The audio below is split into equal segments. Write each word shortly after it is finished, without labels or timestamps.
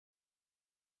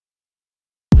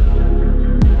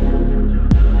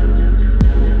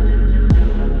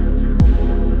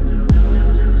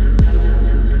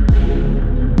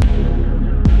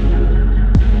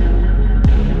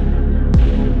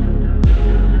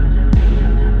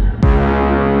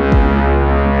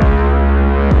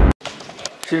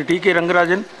Shri K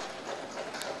Rangarajan.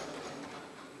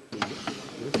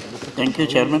 Thank you,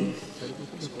 Chairman.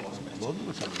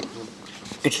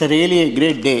 It's really a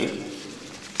great day.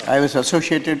 I am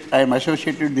associated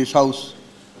with this House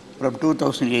from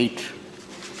 2008.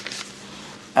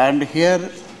 And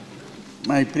here,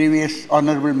 my previous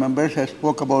honorable members have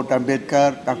spoke about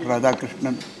Ambedkar, Dr.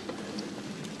 Radhakrishnan,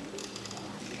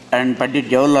 and Pandit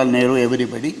Jawaharlal Nehru,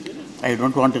 everybody. I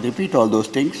don't want to repeat all those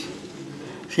things.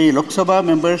 See, Lok Sabha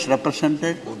members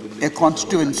represented a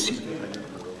constituency,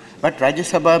 but Rajya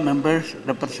Sabha members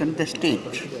represent the state.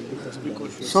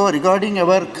 So regarding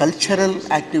our cultural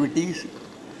activities,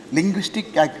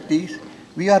 linguistic activities,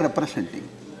 we are representing.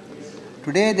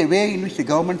 Today, the way in which the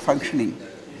government functioning,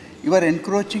 you are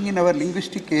encroaching in our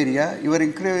linguistic area, you are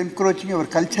encroaching our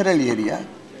cultural area.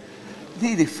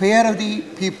 The fear of the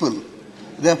people,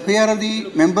 the fear of the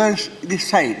members this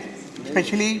side,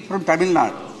 especially from Tamil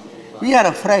Nadu, we are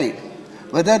afraid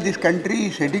whether this country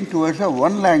is heading towards a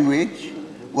one language,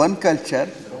 one culture,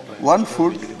 one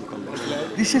food.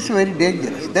 This is very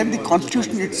dangerous. Then the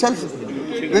constitution itself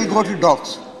will go to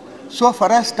dogs. So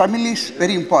for us, Tamil is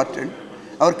very important.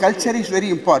 Our culture is very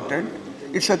important.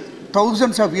 It's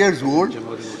thousands of years old.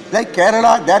 Like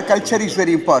Kerala, their culture is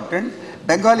very important.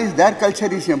 Bengalis, their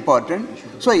culture is important.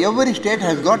 So every state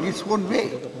has got its own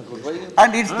way.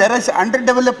 And there is an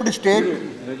underdeveloped state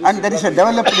and there is a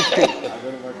developed state.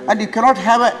 And you cannot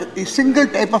have a single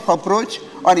type of approach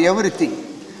on everything.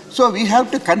 So we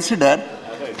have to consider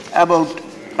about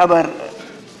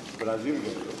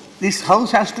this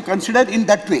House has to consider in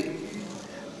that way.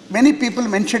 Many people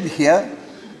mentioned here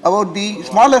about the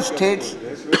smaller states,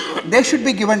 they should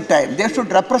be given time. They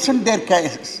should represent their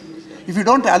cases. If you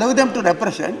don't allow them to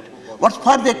represent, what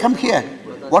for they come here?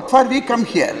 What for we come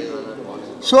here?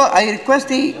 So I request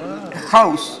the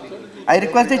House, I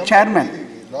request the Chairman,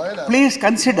 please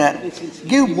consider,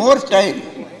 give more time.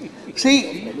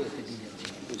 See,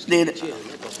 the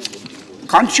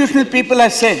constitutional people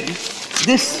have said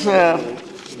this,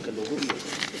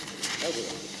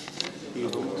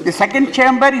 the second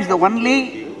chamber is the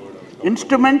only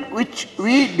instrument which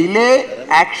we delay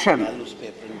action,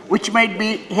 which might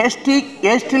be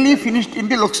hastily finished in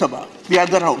the Lok Sabha, the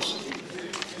other house.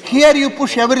 Here you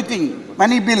push everything,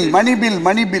 money bill, money bill,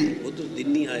 money bill.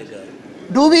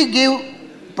 Do we give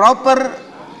proper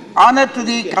honor to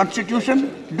the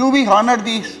constitution? Do we honor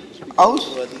this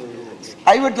house?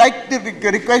 I would like to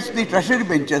request the treasury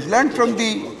benches, learn from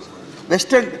the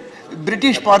Western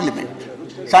British Parliament.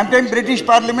 Sometimes British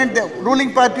Parliament, the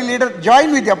ruling party leader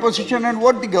join with the opposition and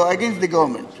vote against the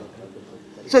government.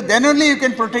 So then only you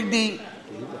can protect the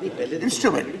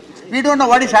instrument. We don't know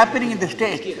what is happening in the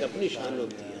state.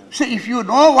 So if you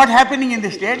know what is happening in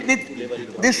the state,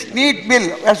 this NEET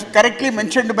bill, as correctly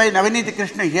mentioned by Navanitha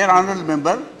Krishna here, honorable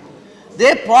member,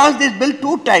 they paused this bill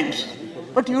 2 times,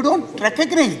 but you don't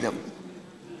recognize them.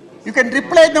 You can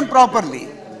reply them properly.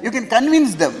 You can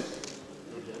convince them.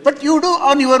 But you do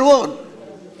on your own.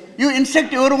 You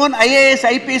instruct your own IAS,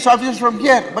 IPS officers from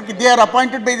here, but they are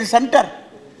appointed by the center.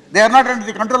 They are not under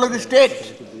the control of the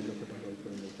state.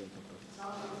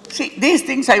 See, these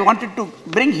things I wanted to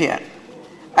bring here.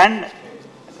 And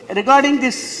regarding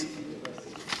this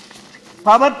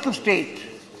power to state,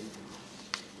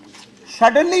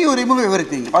 suddenly you remove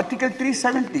everything. Article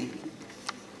 370.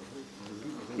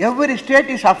 Every state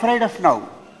is afraid of now.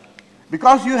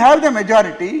 Because you have the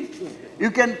majority,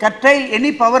 you can curtail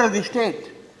any power of the state.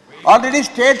 Already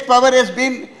state power has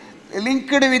been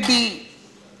linked with the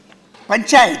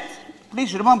panchayat.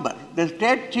 Please remember, the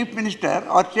state chief minister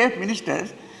or chief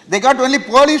ministers, they got only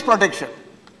police protection.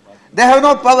 They have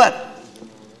no power.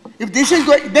 If this is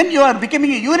going, then you are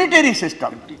becoming a unitary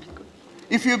system.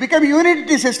 If you become a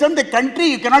unitary system, the country,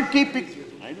 you cannot keep it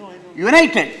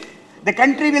united. The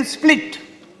country will split.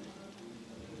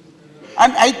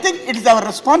 And I think it is our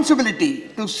responsibility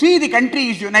to see the country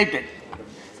is united.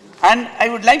 And I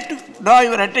would like to draw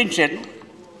your attention,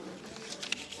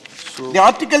 the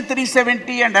Article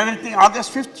 370 and other thing,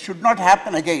 August 5th should not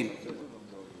happen again.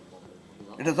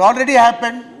 It has already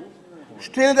happened.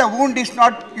 Still the wound is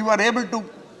not, you are able to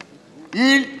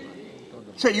yield.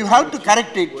 So you have to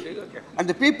correct it. And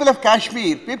the people of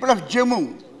Kashmir, people of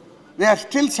Jammu, they are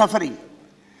still suffering.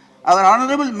 Our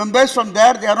honorable members from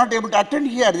there, they are not able to attend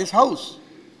here, this house,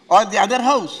 or the other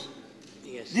house.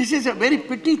 Yes. This is a very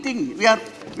pity thing. We are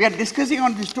discussing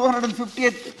on this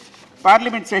 250th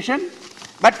Parliament session,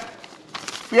 but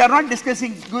we are not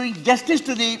discussing doing justice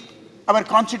to our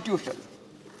constitution.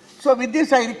 So with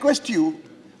this, I request you,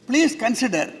 please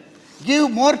consider,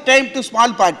 give more time to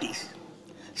small parties.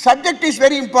 Subject is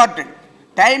very important.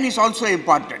 Time is also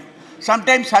important.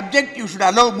 Sometimes subject you should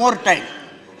allow more time.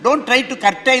 Don't try to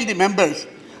curtail the members.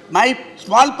 My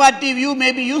small party view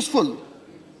may be useful.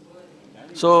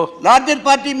 So, Larger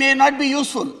party may not be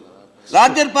useful.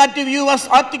 Larger party view was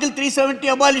Article 370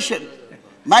 abolition.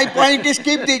 My point is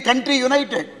keep the country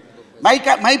united.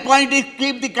 My point is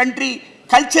keep the country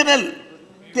cultural.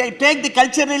 Take the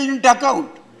cultural into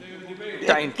account.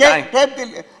 time. Take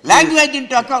the language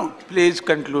into account. Please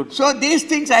conclude. So these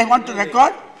things I want to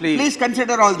record. Please Please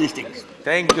consider all these things.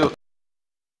 Thank you.